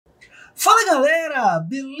Fala galera,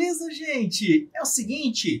 beleza gente? É o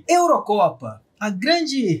seguinte, Eurocopa, a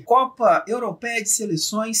grande Copa Europeia de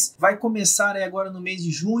Seleções vai começar agora no mês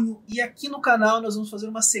de junho e aqui no canal nós vamos fazer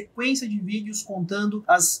uma sequência de vídeos contando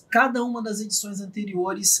cada uma das edições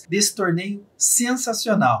anteriores desse torneio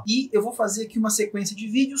sensacional. E eu vou fazer aqui uma sequência de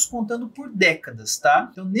vídeos contando por décadas, tá?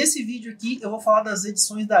 Então nesse vídeo aqui eu vou falar das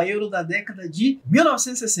edições da Euro da década de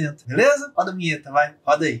 1960, beleza? Roda a vinheta, vai,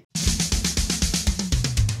 roda aí.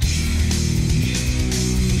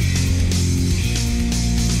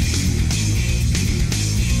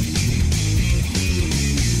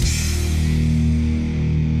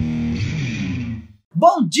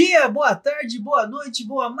 Bom dia, boa tarde, boa noite,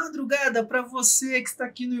 boa madrugada para você que está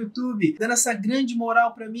aqui no YouTube, dando essa grande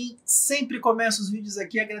moral para mim. Sempre começo os vídeos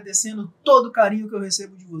aqui agradecendo todo o carinho que eu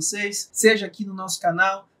recebo de vocês, seja aqui no nosso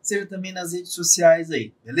canal, seja também nas redes sociais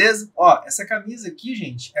aí, beleza? Ó, essa camisa aqui,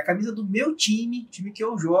 gente, é a camisa do meu time que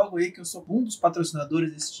eu jogo aí, que eu sou um dos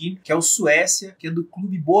patrocinadores desse time, que é o Suécia, que é do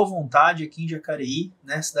Clube Boa Vontade aqui em Jacareí,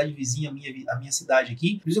 né, cidade vizinha a minha cidade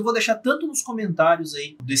aqui. Por isso eu vou deixar tanto nos comentários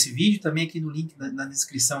aí desse vídeo, também aqui no link na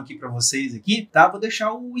descrição aqui para vocês aqui, tá? Vou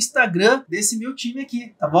deixar o Instagram desse meu time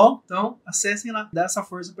aqui, tá bom? Então acessem lá, dá essa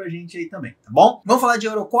força pra gente aí também, tá bom? Vamos falar de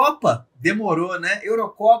Eurocopa? Demorou, né?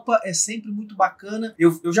 Eurocopa é sempre muito bacana.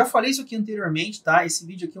 Eu já falei isso aqui anteriormente, tá? Esse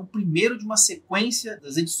vídeo aqui é o primeiro de uma sequência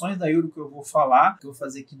das edições da Euro que eu vou falar, que eu vou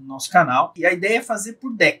fazer aqui no nosso canal. E a ideia é fazer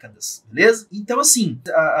por décadas, beleza? Então, assim,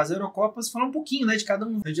 as Eurocopas falam um pouquinho, né, de cada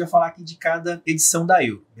um. A gente vai falar aqui de cada edição da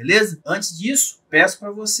Euro, beleza? Antes disso, peço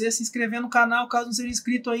para você se inscrever no canal, caso não seja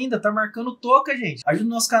inscrito ainda, tá marcando toca, gente. Ajuda o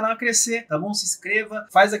nosso canal a crescer, tá bom? Se inscreva,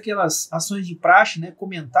 faz aquelas ações de praxe, né?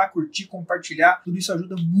 Comentar, curtir, compartilhar, tudo isso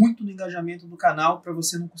ajuda muito no engajamento do canal, para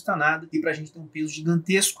você não custa nada e pra gente ter um peso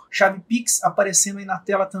gigantesco. Chave Pix aparecendo aí na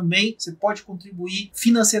tela também, você pode contribuir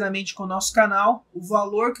financeiramente com o nosso canal, o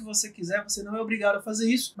valor que você quiser, você não é obrigado a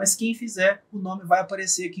fazer isso, mas quem fizer, o nome vai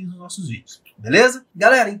aparecer aqui nos nossos vídeos, beleza?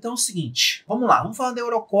 Galera, então é o seguinte, vamos lá, vamos falar da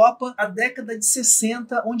Eurocopa, a década de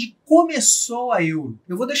 60, onde começou a Euro.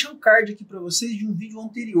 Eu vou deixar um card aqui para vocês de um vídeo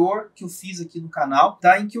anterior que eu fiz aqui no canal,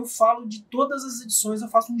 tá? Em que eu falo de todas as edições, eu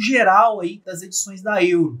faço um geral aí das edições da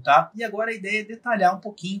Euro, tá? E agora a ideia é detalhar um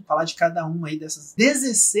pouquinho, falar de cada uma aí dessas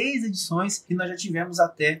 16 edições que nós já tivemos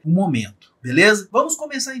até o momento. Beleza? Vamos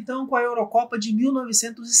começar então com a Eurocopa de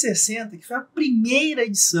 1960, que foi a primeira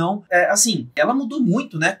edição. Assim, ela mudou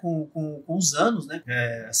muito, né, com os anos, né,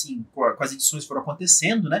 assim, com as edições foram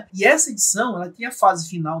acontecendo, né, e essa edição, ela tem a fase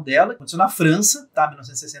final dela, aconteceu na França, tá,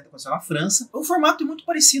 1960 aconteceu na França, um formato muito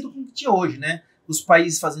parecido com o que tinha hoje, né, os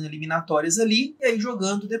países fazendo eliminatórias ali, e aí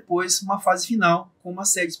jogando depois uma fase final com uma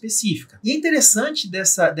sede específica. E é interessante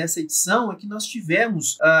dessa edição é que nós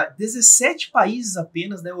tivemos 17 países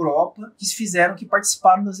apenas da Europa que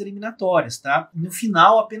participaram das eliminatórias, tá? E no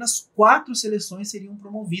final, apenas 4 seleções seriam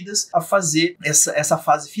promovidas a fazer essa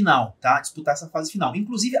fase final, tá? Disputar essa fase final.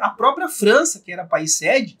 Inclusive, a própria França, que era país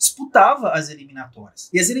sede, disputava as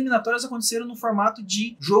eliminatórias. E as eliminatórias aconteceram no formato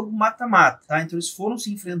de jogo mata-mata, tá? Então eles foram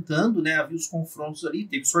se enfrentando, né? Havia os confrontos ali,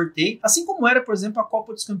 teve sorteio, assim como era, por exemplo, a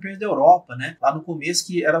Copa dos Campeões da Europa, né? Lá no começo,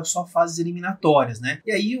 que eram só fases eliminatórias, né?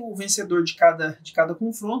 E aí o vencedor de cada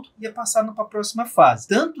confronto ia passar para a próxima fase.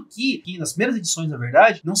 Tanto que nas primeiras edições, na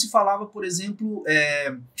verdade, não se falava, por exemplo,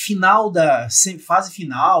 final da fase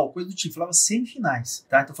final, coisa do tipo, falava semifinais,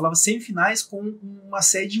 tá? Então falava semifinais com uma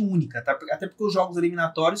sede única, tá? Até porque os jogos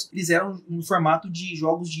eliminatórios, eles eram no formato de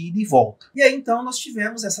jogos de ida e volta. E aí então nós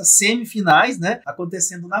tivemos essas semifinais, né?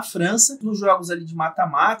 Acontecendo na França, nos jogos ali de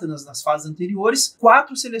mata-mata, nas fases anteriores,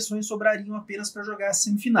 4 seleções sobrariam apenas para jogar as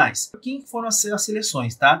semifinais. Quem foram as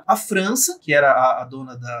seleções, tá? A França, que era a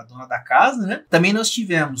dona da casa, né? Também nós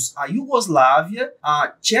tivemos a Iugoslávia,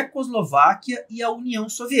 a Tchecoslováquia e a União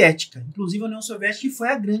Soviética. Inclusive a União Soviética que foi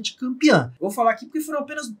a grande campeã. Eu vou falar aqui porque foram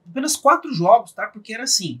apenas 4 jogos, tá? Porque era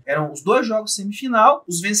assim, eram os 2 jogos semifinal,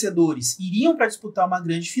 os vencedores iriam para disputar uma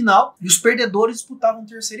grande final e os perdedores disputavam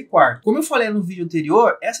terceiro e quarto. Como eu falei no vídeo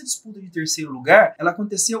anterior, essa disputa de terceiro lugar, ela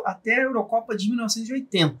aconteceu até a Eurocopa de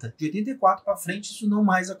 1980. De 84 para frente, isso não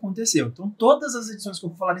mais aconteceu. Então, todas as edições que eu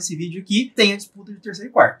vou falar nesse vídeo aqui tem a disputa de terceiro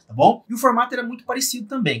e quarto, tá bom? E o formato era muito parecido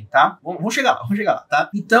também, tá? Bom, vamos chegar lá, tá?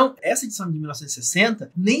 Então, essa edição de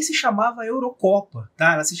 1960 nem se chamava Eurocopa,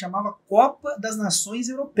 tá? Ela se chamava Copa das Nações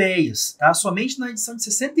Europeias, tá? Somente na edição de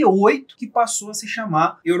 68 que passou a se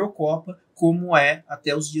chamar Eurocopa, como é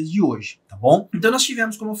até os dias de hoje, tá bom? Então nós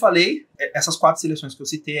tivemos, como eu falei, essas 4 seleções que eu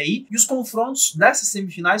citei aí, e os confrontos dessas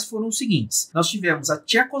semifinais foram os seguintes. Nós tivemos a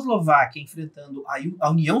Tchecoslováquia enfrentando a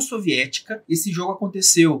União Soviética. Esse jogo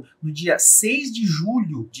aconteceu no dia 6 de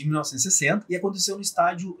julho de 1960 e aconteceu no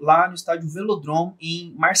estádio Velodrome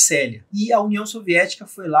em Marsella. E a União Soviética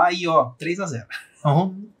foi lá e 3-0.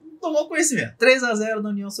 Então, tomou conhecimento. 3-0 da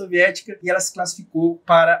União Soviética e ela se classificou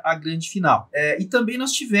para a grande final. E também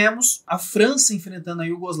nós tivemos a França enfrentando a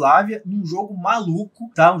Iugoslávia num jogo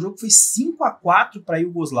maluco, tá? Um jogo que foi 5-4 para a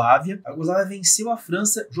Iugoslávia. A Iugoslávia venceu a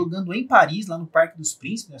França jogando em Paris, lá no Parque dos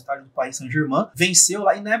Príncipes, no estádio do Paris Saint-Germain. Venceu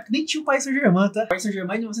lá, e na época nem tinha o Paris Saint-Germain, tá? O Paris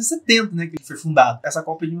Saint-Germain é de 1970, né, que ele foi fundado. Essa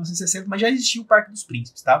Copa é de 1960, mas já existia o Parque dos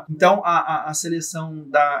Príncipes, tá? Então a seleção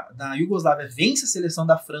da Iugoslávia vence a seleção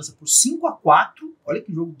da França por 5-4. Olha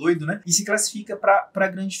que jogo doido, né? E se classifica para a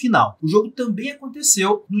grande final. O jogo também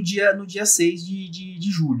aconteceu no dia 6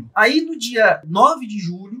 de julho. Aí no dia 9 de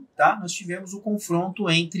julho, tá? Nós tivemos o confronto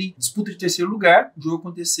entre disputa de terceiro lugar. O jogo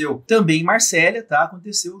aconteceu também em Marsella, tá?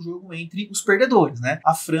 Aconteceu o jogo entre os perdedores, né?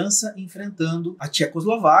 A França enfrentando a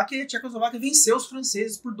Tchecoslováquia, e a Tchecoslováquia venceu os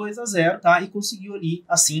franceses por 2-0, tá? E conseguiu ali,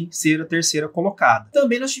 assim, ser a terceira colocada.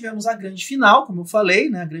 Também nós tivemos a grande final, como eu falei,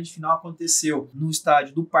 né? A grande final aconteceu no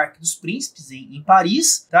estádio do Parque dos Príncipes, em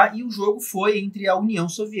Paris, tá? E o jogo foi entre a União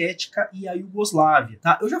Soviética e a Iugoslávia,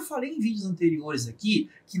 tá? Eu já falei em vídeos anteriores aqui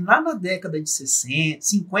que lá na década de 60,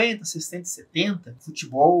 50, 60 e 70,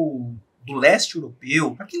 futebol do leste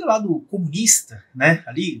europeu, aquele lado comunista, né,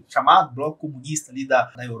 ali, chamado bloco comunista ali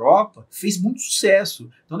da Europa, fez muito sucesso.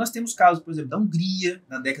 Então nós temos casos, por exemplo, da Hungria,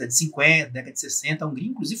 na década de 50, década de 60, a Hungria,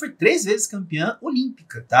 inclusive, foi 3 vezes campeã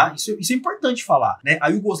olímpica, tá? Isso é importante falar, né? A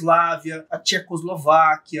Iugoslávia, a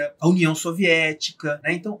Tchecoslováquia, a União Soviética,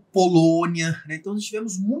 né? Então, Polônia, né? Então nós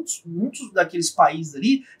tivemos muitos daqueles países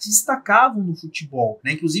ali se destacavam no futebol,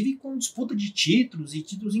 né? Inclusive com disputa de títulos e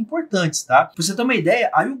títulos importantes, tá? Pra você ter uma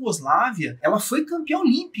ideia, a Iugoslávia, ela foi campeã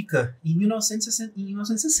olímpica em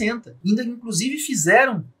 1960. Ainda, inclusive,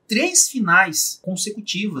 fizeram 3 finais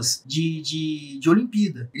consecutivas de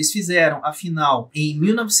Olimpíada. Eles fizeram a final em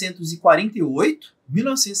 1948,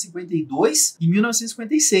 1952 e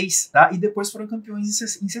 1956, tá? E depois foram campeões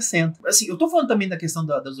em 60. Assim, eu tô falando também da questão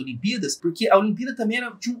das Olimpíadas, porque a Olimpíada também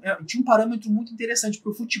tinha um parâmetro muito interessante, porque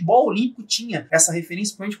o futebol olímpico tinha essa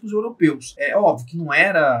referência principalmente para os europeus. É óbvio que não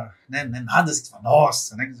era, né, não é nada assim que você fala,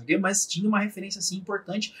 nossa, né, mas tinha uma referência assim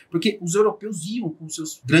importante, porque os europeus iam com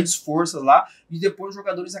seus grandes forças lá e depois os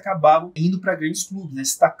jogadores acabavam indo para grandes clubes, né,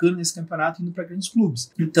 se destacando nesse campeonato, indo para grandes clubes.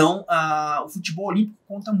 Então, o futebol olímpico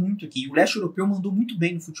conta muito aqui. O leste europeu mandou muito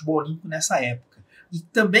bem no futebol olímpico nessa época. E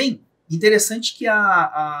também interessante que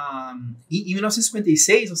em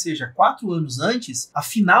 1956, ou seja, 4 anos antes, a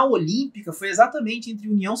final olímpica foi exatamente entre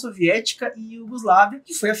União Soviética e Iugoslávia,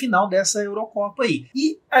 que foi a final dessa Eurocopa aí.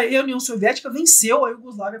 E a União Soviética venceu a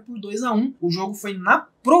Iugoslávia por 2-1. O jogo foi na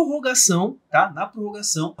prorrogação, tá? Na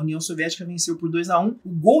prorrogação, a União Soviética venceu por 2-1. O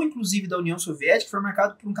gol, inclusive, da União Soviética foi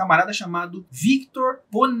marcado por um camarada chamado Viktor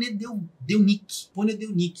Ponedeljnik,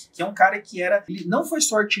 que é um cara que ele não foi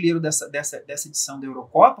só artilheiro dessa edição da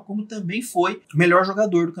Eurocopa, como também foi o melhor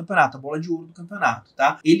jogador do campeonato, a bola de ouro do campeonato,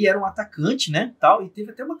 tá? Ele era um atacante, né, tal, e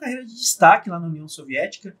teve até uma carreira de destaque lá na União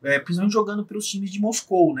Soviética, principalmente jogando pelos times de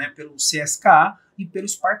Moscou, né, pelo CSKA e pelo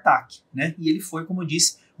Spartak, né? E ele foi, como eu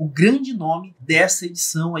disse, o grande nome dessa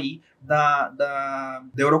edição aí da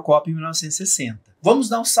Eurocopa em 1960. Vamos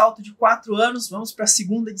dar um salto de 4 anos, vamos para a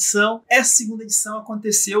segunda edição. Essa segunda edição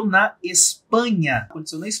aconteceu na Espanha.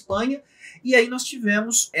 E aí nós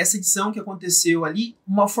tivemos essa edição que aconteceu ali,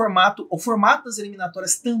 o formato das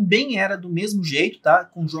eliminatórias também era do mesmo jeito, tá?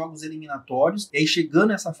 Com jogos eliminatórios, e aí chegando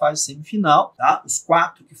nessa fase semifinal, tá? Os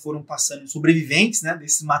 4 que foram passando, sobreviventes, né,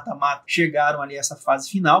 desse mata-mata, chegaram ali a essa fase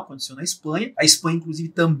final, aconteceu na Espanha. A Espanha, inclusive,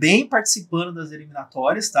 também participando das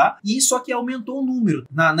eliminatórias, tá? E só que aumentou o número.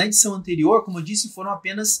 Na edição anterior, como eu disse, foram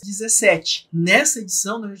apenas 17. Nessa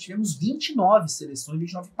edição, nós já tivemos 29 seleções,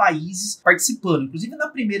 29 países participando. Inclusive, na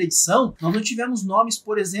primeira edição, nós não tivemos nomes,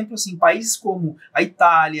 por exemplo, assim, países como a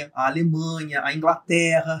Itália, a Alemanha, a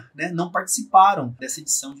Inglaterra, né, não participaram dessa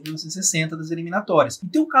edição de 1960 das eliminatórias. E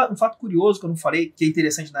tem um fato curioso que eu não falei, que é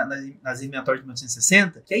interessante nas eliminatórias de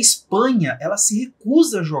 1960, que a Espanha, ela se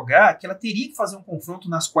recusa a jogar, que ela teria que fazer um confronto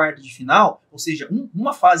nas quartas de final, ou seja,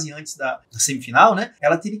 uma fase antes da semifinal, né,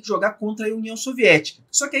 ela teria que jogar contra a União Soviética.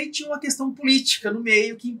 Só que aí tinha uma questão política no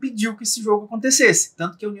meio que impediu que esse jogo acontecesse,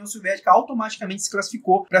 tanto que a União Soviética automaticamente se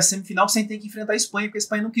classificou para a semifinal sem ter que enfrentar a Espanha, porque a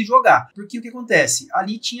Espanha não quis jogar. Porque o que acontece?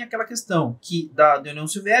 Ali tinha aquela questão que da União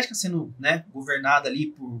Soviética sendo, né, governada ali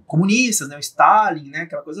por comunistas, né, o Stalin, né,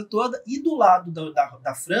 aquela coisa toda, e do lado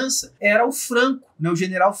da França era o Franco, né, o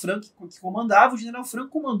general Franco que comandava. O general Franco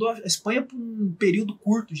comandou a Espanha por um período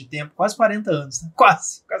curto de tempo, quase 40 anos, né?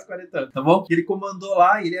 Quase 40 anos, tá bom? Ele comandou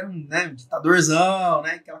lá, ele era um, né, um ditadorzão,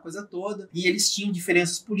 né, aquela coisa toda, e eles tinham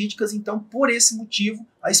diferenças políticas, então por esse motivo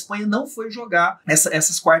a Espanha não foi jogar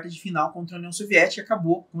essas quartas de final contra a União Soviética e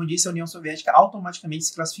acabou, como eu disse, a União Soviética automaticamente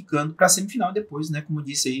se classificando para a semifinal e depois, né, como eu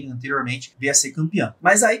disse aí anteriormente, veio a ser campeã.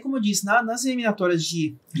 Mas aí, como eu disse, nas eliminatórias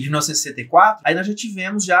de 1964, aí nós já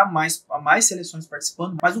tivemos mais seleções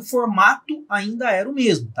participando, mas o formato ainda era o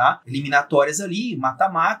mesmo, tá? Eliminatórias ali,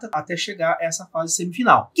 mata-mata, até chegar a essa fase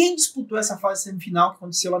semifinal. Quem disputou essa fase semifinal que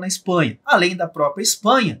aconteceu lá na Espanha? Além da própria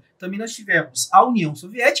Espanha, também nós tivemos a União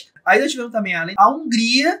Soviética, aí nós tivemos também a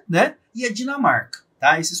Hungria, né, e a Dinamarca,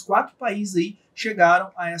 tá? Esses 4 países aí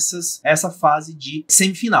chegaram a essa fase de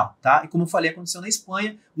semifinal, tá? E como eu falei, aconteceu na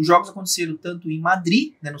Espanha, os jogos aconteceram tanto em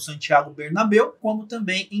Madrid, né, no Santiago Bernabéu, como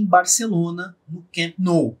também em Barcelona, no Camp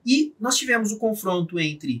Nou. E nós tivemos o confronto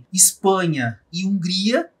entre Espanha e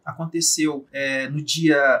Hungria, aconteceu no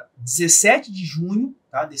dia 17 de junho,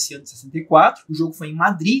 tá, desse ano de 64. O jogo foi em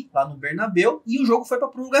Madrid, lá no Bernabéu, e o jogo foi para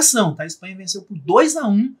prorrogação, tá? A Espanha venceu por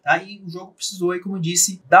 2-1, tá? E o jogo precisou aí, como eu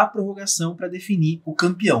disse, da prorrogação para definir o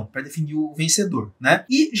campeão, para definir o vencedor, né?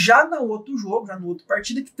 E já no outro jogo, já no outro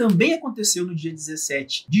partida, que também aconteceu no dia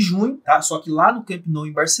 17 de junho, tá? Só que lá no Camp Nou,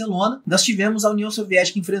 em Barcelona, nós tivemos a União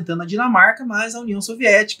Soviética enfrentando a Dinamarca, mas a União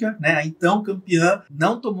Soviética, né, a então campeã,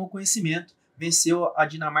 não tomou conhecimento, venceu a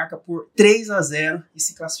Dinamarca por 3-0 e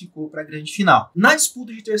se classificou para a grande final. Na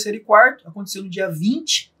disputa de terceiro e quarto, aconteceu no dia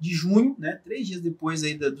 20 de junho, né, 3 dias depois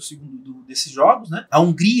aí do segundo desses jogos, né, a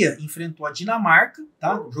Hungria enfrentou a Dinamarca,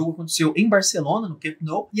 tá? O jogo aconteceu em Barcelona, no Camp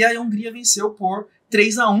Nou, e a Hungria venceu por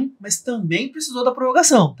 3-1, mas também precisou da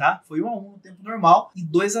prorrogação, tá? Foi 1-1 no tempo normal e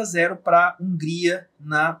 2-0 para a Hungria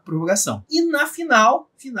na prorrogação. E na final,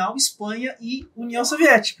 Espanha e União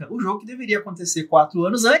Soviética. O jogo que deveria acontecer 4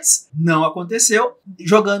 anos antes, não aconteceu.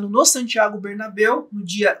 Jogando no Santiago Bernabéu, no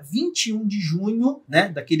dia 21 de junho, né,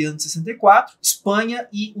 daquele ano de 64, Espanha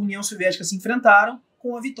e União Soviética se enfrentaram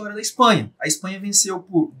com a vitória da Espanha. A Espanha venceu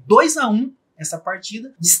por 2-1 essa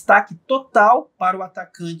partida. Destaque total para o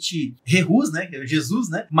atacante Jesus,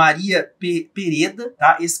 né? Maria Pereda,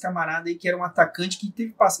 tá? Esse camarada aí que era um atacante que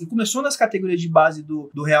teve passagem. Ele começou nas categorias de base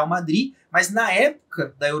do Real Madrid, mas na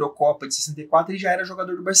época da Eurocopa de 64 ele já era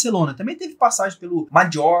jogador do Barcelona. Também teve passagem pelo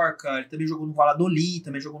Mallorca, ele também jogou no Valladolid,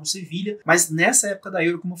 também jogou no Sevilha, mas nessa época da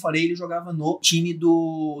Euro, como eu falei, ele jogava no time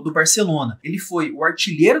do Barcelona. Ele foi o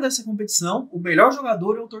artilheiro dessa competição, o melhor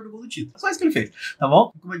jogador e o autor do gol do título. Só isso que ele fez, tá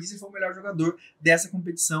bom? Como eu disse, ele foi o melhor jogador dessa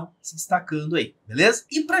competição, se destacando aí, beleza?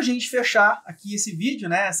 E pra gente fechar aqui esse vídeo,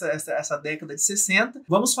 né, essa década de 60,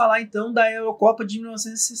 vamos falar então da Eurocopa de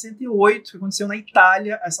 1968, que aconteceu na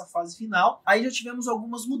Itália, essa fase final. Aí já tivemos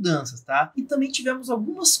algumas mudanças, tá? E também tivemos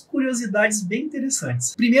algumas curiosidades bem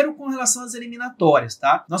interessantes. Primeiro, com relação às eliminatórias,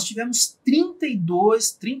 tá? Nós tivemos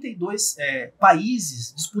 32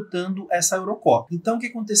 países disputando essa Eurocopa. Então, o que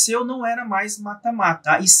aconteceu não era mais mata-mata,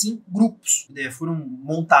 tá? E sim grupos. Foram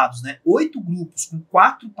montados, né, 8 grupos com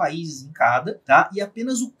 4 países em cada, tá? E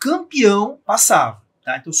apenas o campeão passava.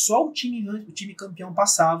 Tá? Então só o time campeão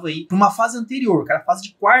passava aí para uma fase anterior, que era a fase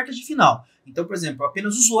de quartas de final. Então, por exemplo,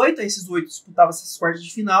 apenas esses 8 disputavam essas quartas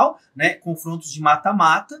de final, né? Confrontos de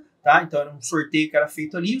mata-mata, tá? Então era um sorteio que era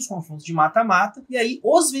feito ali, os confrontos de mata-mata, e aí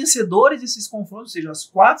os vencedores desses confrontos, ou seja, as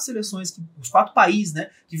 4 seleções, os 4 países, né,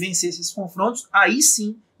 que vencessem esses confrontos, aí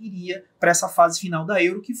sim iria para essa fase final da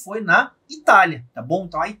Euro, que foi na Itália, tá bom?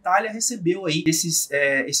 Então a Itália recebeu aí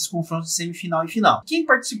esses confrontos de semifinal e final. Quem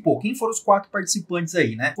participou? Quem foram os 4 participantes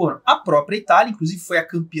aí, né? Foram a própria Itália, inclusive foi a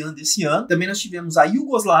campeã desse ano. Também nós tivemos a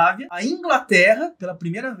Iugoslávia, a Inglaterra, pela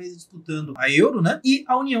primeira vez disputando a Euro, né? E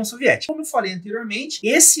a União Soviética. Como eu falei anteriormente,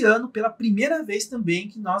 esse ano, pela primeira vez também,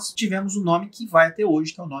 que nós tivemos o nome que vai até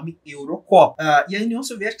hoje, que é o nome Eurocopa. E a União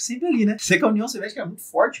Soviética sempre ali, né? Sei que a União Soviética é muito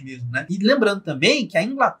forte mesmo, né? E lembrando também que a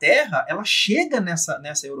Inglaterra, ela chega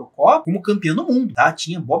nessa Eurocopa como campeão do mundo, tá?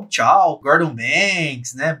 Tinha Bob Chow, Gordon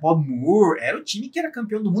Banks, né? Bob Moore, era o time que era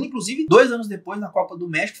campeão do mundo, inclusive 2 anos depois na Copa do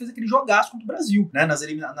México fez aquele jogaço contra o Brasil, né?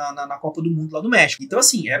 Na Copa do Mundo lá do México. Então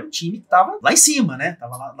assim, era o time que tava lá em cima, né?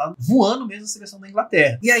 Tava lá voando mesmo a seleção da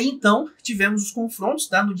Inglaterra. E aí então tivemos os confrontos,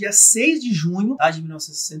 tá? No dia 6 de junho, tá? De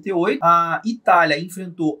 1968, a Itália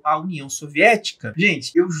enfrentou a União Soviética.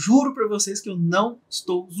 Gente, eu juro pra vocês que eu não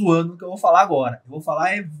estou zoando o que eu vou falar agora. Eu vou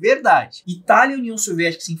falar é verdade. Itália e União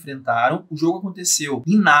Soviética se enfrentaram. O jogo aconteceu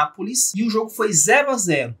em Nápoles e o jogo foi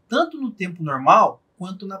 0-0, tanto no tempo normal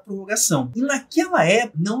quanto na prorrogação. E naquela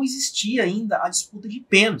época não existia ainda a disputa de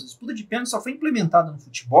pênaltis. A disputa de pênaltis só foi implementada no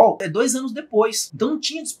futebol 2 anos depois. Então não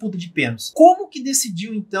tinha disputa de pênaltis. Como que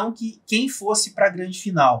decidiu então que quem fosse para a grande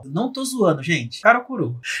final? Eu não tô zoando, gente. Cara ou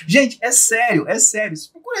coroa? Gente, é sério, é sério.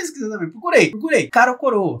 Procurei se quiser saber. Procurei. Cara ou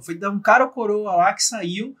coroa? Foi um cara ou coroa lá que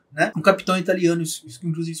saiu, né? Um capitão italiano, que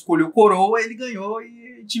inclusive escolheu coroa, ele ganhou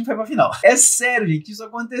e o time foi pra final. É sério, gente, isso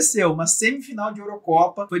aconteceu. Uma semifinal de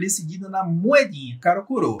Eurocopa foi decidida na moedinha, cara ou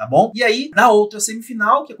coroa, tá bom? E aí, na outra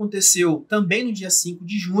semifinal, que aconteceu também no dia 5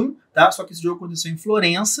 de junho, tá? Só que esse jogo aconteceu em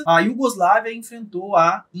Florença, a Iugoslávia enfrentou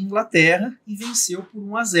a Inglaterra e venceu por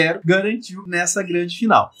 1-0, garantiu nessa grande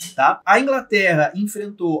final, tá? A Inglaterra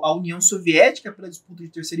enfrentou a União Soviética pela disputa de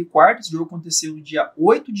terceiro e quarto. Esse jogo aconteceu no dia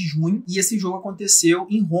 8 de junho e esse jogo aconteceu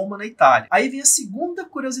em Roma, na Itália. Aí vem a segunda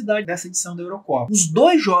curiosidade dessa edição da Eurocopa. Os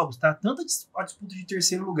dois jogos, tá? Tanto a disputa de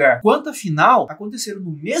terceiro lugar quanto a final aconteceram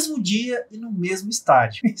no mesmo dia e no mesmo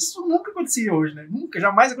estádio. Isso nunca acontecia hoje, né? Nunca,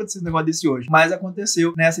 jamais aconteceu um negócio desse hoje. Mas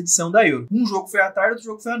aconteceu nessa edição da Euro. Um jogo foi à tarde, outro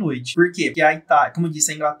jogo foi à noite. Por quê? Porque a Itália, como eu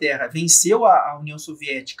disse, a Inglaterra venceu a União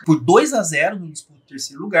Soviética por 2-0 no disputa de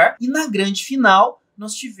terceiro lugar. E na grande final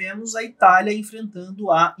nós tivemos a Itália enfrentando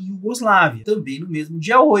a Iugoslávia, também no mesmo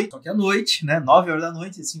dia 8, só que à noite, né, 9 horas da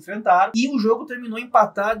noite, eles se enfrentaram, e o jogo terminou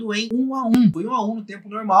empatado em 1-1, foi 1-1 no tempo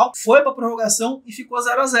normal, foi pra prorrogação e ficou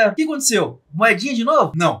 0-0. O que aconteceu? Moedinha de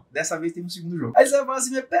novo? Não, dessa vez tem um segundo jogo. Aí você vai falar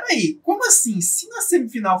assim, mas peraí, como assim? Se na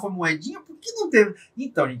semifinal foi moedinha, por que não teve?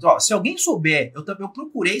 Então, gente, ó, se alguém souber, eu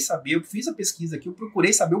procurei saber, eu fiz a pesquisa aqui, eu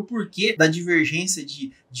procurei saber o porquê da divergência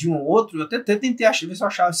de um ou outro, eu até tentei ver se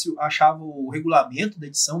eu achava o regulamento da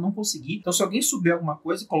edição, não consegui. Então, se alguém souber alguma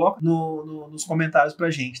coisa, coloca nos comentários pra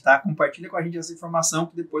gente, tá? Compartilha com a gente essa informação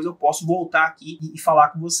que depois eu posso voltar aqui e falar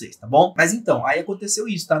com vocês, tá bom? Mas então, aí aconteceu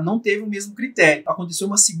isso, tá? Não teve o mesmo critério. Aconteceu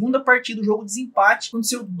uma segunda partida, o jogo de desempate,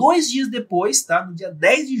 aconteceu 2 dias depois, tá? No dia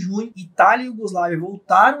 10 de junho, Itália e Iugoslávia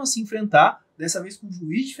voltaram a se enfrentar, dessa vez com um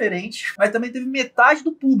juiz diferente, mas também teve metade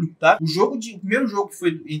do público, tá? O primeiro jogo que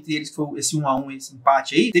foi entre eles, que foi esse 1-1, esse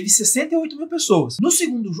empate aí, teve 68 mil pessoas. No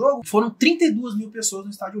segundo jogo, foram 32 mil pessoas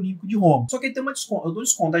no Estádio Olímpico de Roma. Só que aí tem uma desconto, eu dou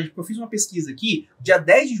desconto, tá, gente? Porque eu fiz uma pesquisa aqui, dia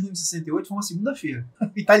 10 de junho de 68 foi uma segunda-feira.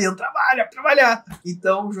 O italiano trabalhar.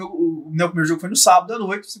 Então, o meu primeiro jogo foi no sábado à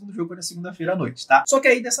noite, o segundo jogo foi na segunda-feira à noite, tá? Só que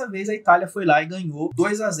aí, dessa vez, a Itália foi lá e ganhou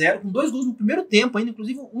 2-0, com 2 gols no primeiro tempo ainda,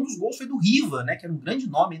 inclusive um dos gols foi do Riva, né? Que era um grande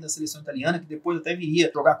nome da seleção italiana, que depois até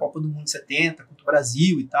viria jogar a Copa do Mundo 70 contra o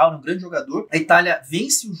Brasil e tal, um grande jogador. A Itália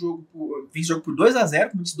vence o jogo por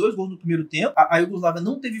 2-0, como disse, 2 gols no primeiro tempo. A Iugoslávia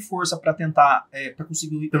não teve força para tentar, para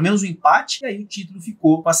conseguir pelo menos um empate, e aí o título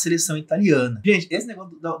ficou com a seleção italiana. Gente, esse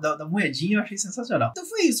negócio da moedinha eu achei sensacional. Então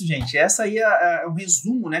foi isso, gente. Essa aí é um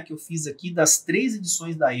resumo, né, que eu fiz aqui das 3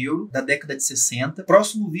 edições da Euro, da década de 60.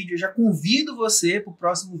 Próximo vídeo, eu já convido você pro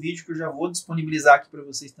próximo vídeo que eu já vou disponibilizar aqui para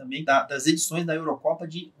vocês também, das edições da Eurocopa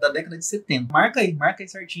da década de 70. Marca aí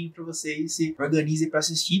certinho para vocês se organizem para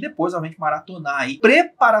assistir e depois, obviamente, maratonar aí.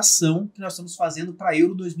 Preparação que nós estamos fazendo para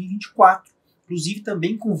Euro 2024. Inclusive,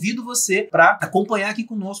 também convido você para acompanhar aqui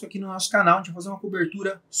conosco, aqui no nosso canal. A gente vai fazer uma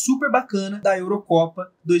cobertura super bacana da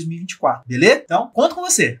Eurocopa 2024, beleza? Então, conto com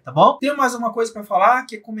você, tá bom? Tem mais alguma coisa para falar?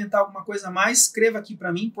 Quer comentar alguma coisa a mais? Escreva aqui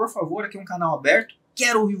para mim, por favor. Aqui é um canal aberto.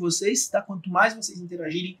 Quero ouvir vocês, tá? Quanto mais vocês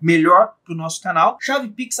interagirem, melhor pro nosso canal. Chave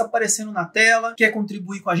Pix aparecendo na tela. Quer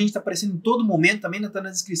contribuir com a gente? Tá aparecendo em todo momento. Também tá na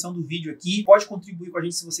descrição do vídeo aqui. Pode contribuir com a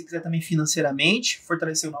gente se você quiser também financeiramente.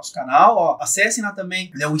 Fortalecer o nosso canal. Ó, acessem lá também,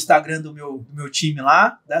 né, o Instagram do meu time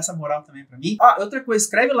lá. Dá essa moral também pra mim. Ah, outra coisa,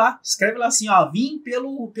 escreve lá assim, ó. Vim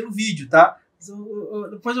pelo vídeo, tá?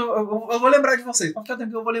 Depois eu vou lembrar de vocês. Pode ficar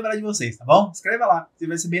tranquilo, eu vou lembrar de vocês, tá bom? Escreva lá,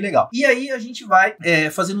 vai ser bem legal. E aí a gente vai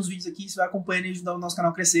fazendo os vídeos aqui, você vai acompanhando e ajudando o nosso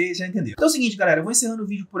canal a crescer, você já entendeu. Então é o seguinte, galera, eu vou encerrando o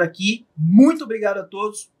vídeo por aqui. Muito obrigado a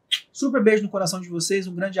todos. Super beijo no coração de vocês,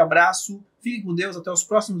 um grande abraço. Fiquem com Deus, até os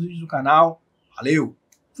próximos vídeos do canal. Valeu,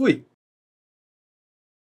 fui!